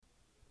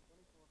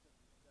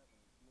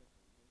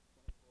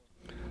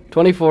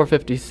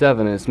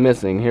2457 is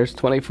missing. Here's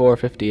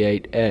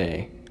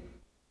 2458A.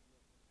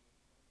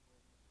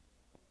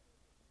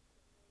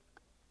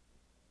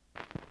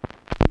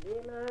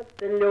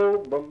 L'eau,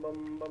 bum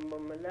bum bum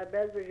bum, la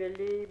belle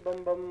jolie,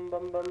 bum bum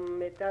bum bum,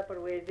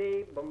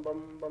 métaproisée, bum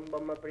bum bum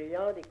bum,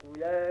 priant des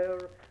couleurs,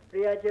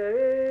 prie à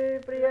Dieu,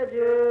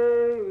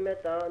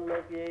 mettant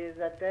nos pieds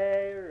à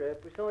terre,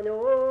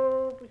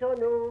 poussons-nous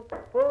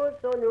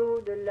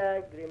de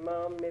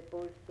l'agrément, mais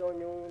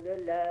poussons-nous de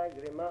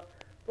l'agrément,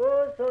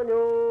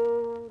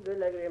 poussons-nous de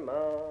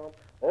l'agrément,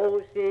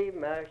 aussi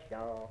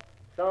marchant,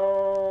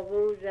 sans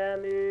vous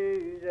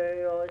amuse,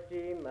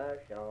 aussi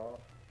marchant.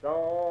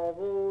 Sans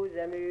vous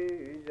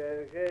amuse,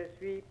 je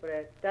suis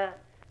prêt à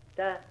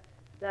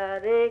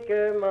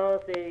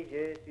recommencer,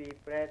 je suis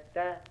prêt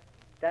à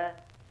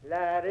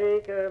la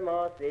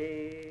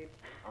recommencer.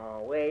 En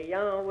way,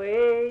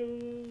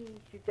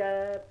 si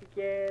ta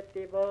piquette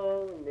est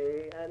bonne,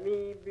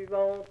 amis,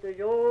 buvons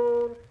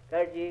toujours,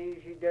 car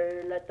du jus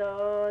de la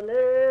tonne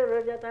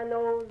revient à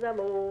nos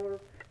amours.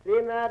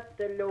 Les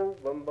matelots,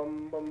 bum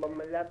bum bum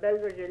bum, la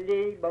belle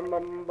gelée, bum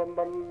bum bum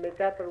bum,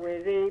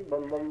 métaproisée,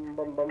 bum bum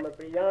bum bum,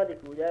 priant des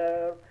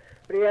couleurs.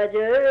 Prie à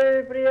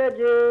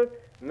Dieu,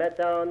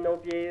 mettant nos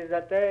pieds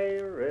à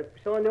terre,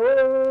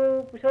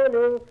 poussons-nous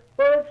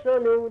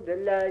de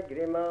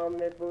l'agrément,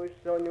 mais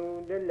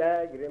poussons-nous de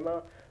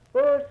l'agrément,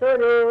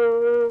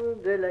 poussons-nous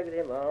de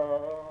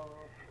l'agrément.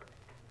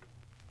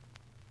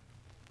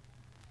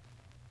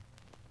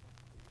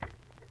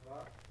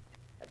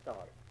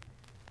 Attends.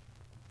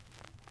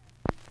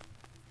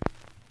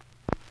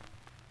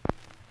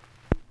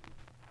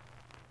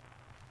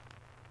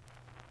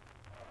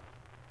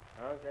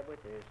 Quand la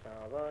bouteille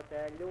s'en va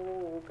à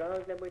l'eau, quand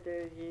la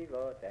bouteille y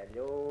va à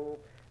l'eau,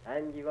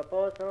 Anne n'y va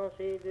pas sans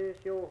ses deux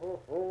siots, oh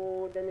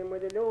oh, donnez-moi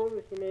de l'eau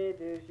aussi mes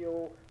deux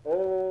siots,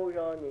 oh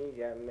j'en ai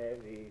jamais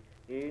vu,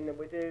 une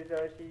bouteille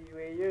aussi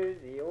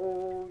joyeuse, et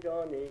oh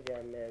j'en ai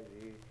jamais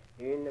vu,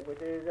 une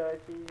bouteille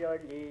aussi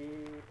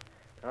jolie.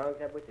 Quand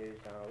la bouteille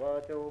s'en va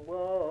au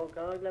bois,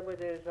 quand la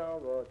bouteille s'en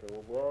va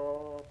au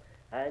bois,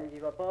 Anne n'y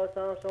va pas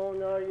sans son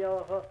oria,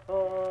 oh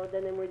oh,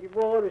 donnez-moi du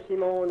bois aussi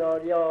mon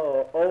oria,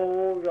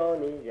 oh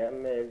j'en ai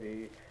jamais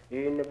vu,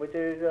 une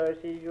bouteille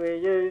aussi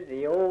joyeuse,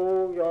 et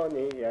oh j'en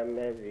ai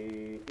jamais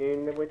vu,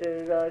 une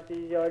bouteille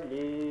aussi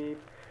jolie.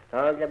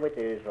 Quand la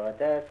bouteille va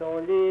à son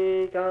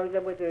lit, quand la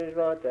bouteille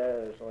va à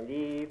son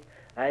lit,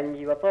 Anne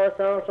n'y va pas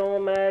sans son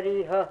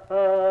mari, ha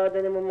ha,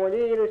 donnez-moi mon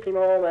lit aussi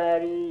mon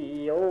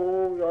mari,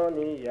 oh j'en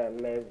ai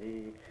jamais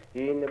vu.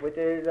 Une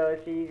bouteille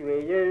aussi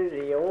joyeuse,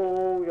 et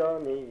oh,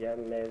 j'en ai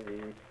jamais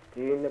vu.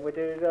 Une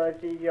bouteille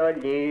aussi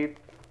jolie.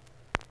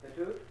 C'est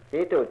tout?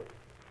 C'est tout.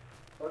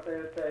 Quand tu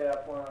à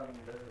point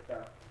de ça?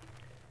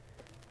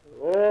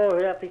 Oh,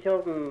 j'ai appris ça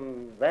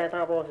 20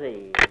 ans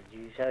passés.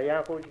 Du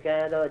Sériancourt du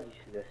Canada, du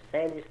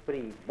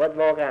Saint-Esprit, bas de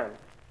Montcalm.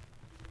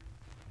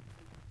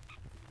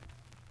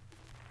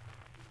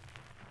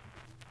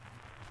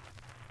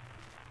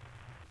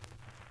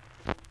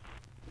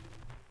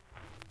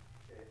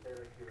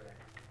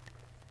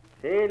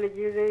 C'est le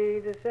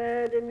curé de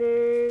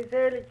Saint-Denis,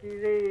 c'est le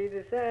curé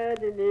de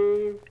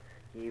Saint-Denis,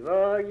 qui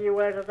va y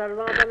voir sa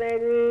servante à la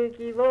nuit,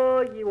 qui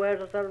va y voir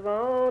sa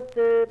servante.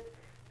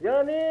 Il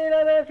a mis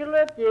la main sur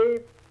le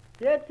pied,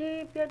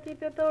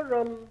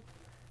 piatorum.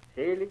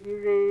 C'est le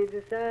curé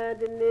de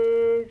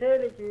Saint-Denis, c'est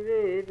le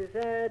curé de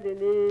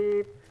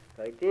Saint-Denis,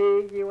 qui a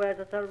été y voir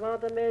sa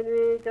servante à la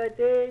nuit, qui a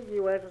été y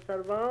voir sa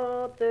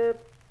servante.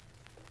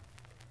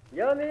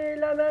 Il a mis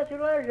la main sur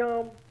la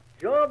jambe,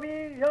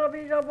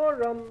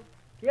 jamborum.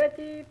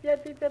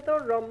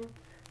 Piatorum.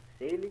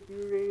 C'est le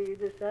curé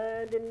de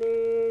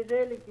Saint-Denis,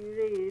 c'est le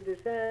curé de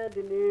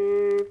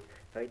Saint-Denis,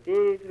 qui a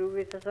été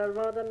trouvé sa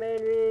servante à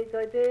minuit, qui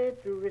a été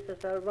trouvé sa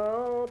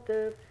servante.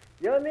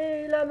 Il a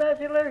mis la main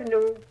sur le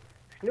genou,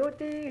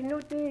 snouti,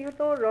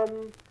 jutorum,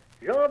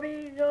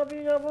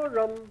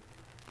 jamborum,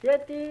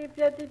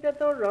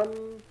 piatorum.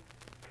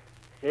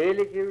 C'est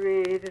le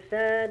curé de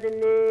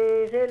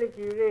Saint-Denis, c'est le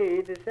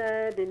curé de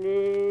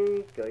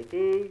Saint-Denis, qui a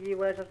été y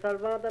voir sa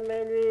servante à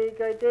minuit,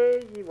 qui a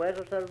été y voir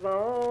sa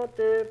servante.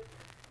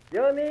 Il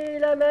a mis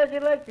la main sur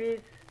la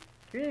cuisse,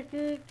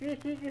 cuissi,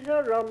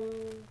 cuissorum,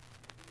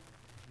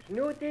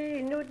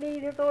 snouti,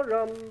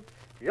 jutorum,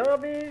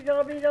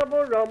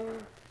 jamborum,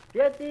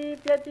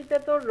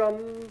 piatorum.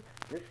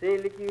 C'est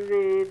le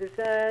curé de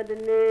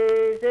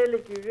Saint-Denis, c'est le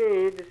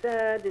curé de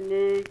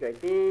Saint-Denis, qui a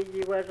été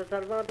y voir sa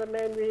servante à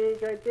minuit,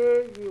 qui a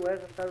été y voir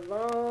sa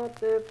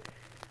servante.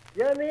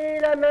 Il a mis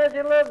la main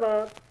sur le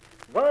ventre,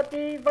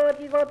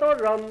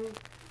 ventorum,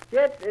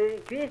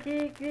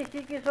 cuissi,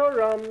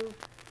 cuissorum,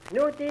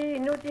 snouti,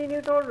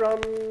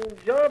 jutorum,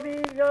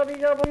 jambi.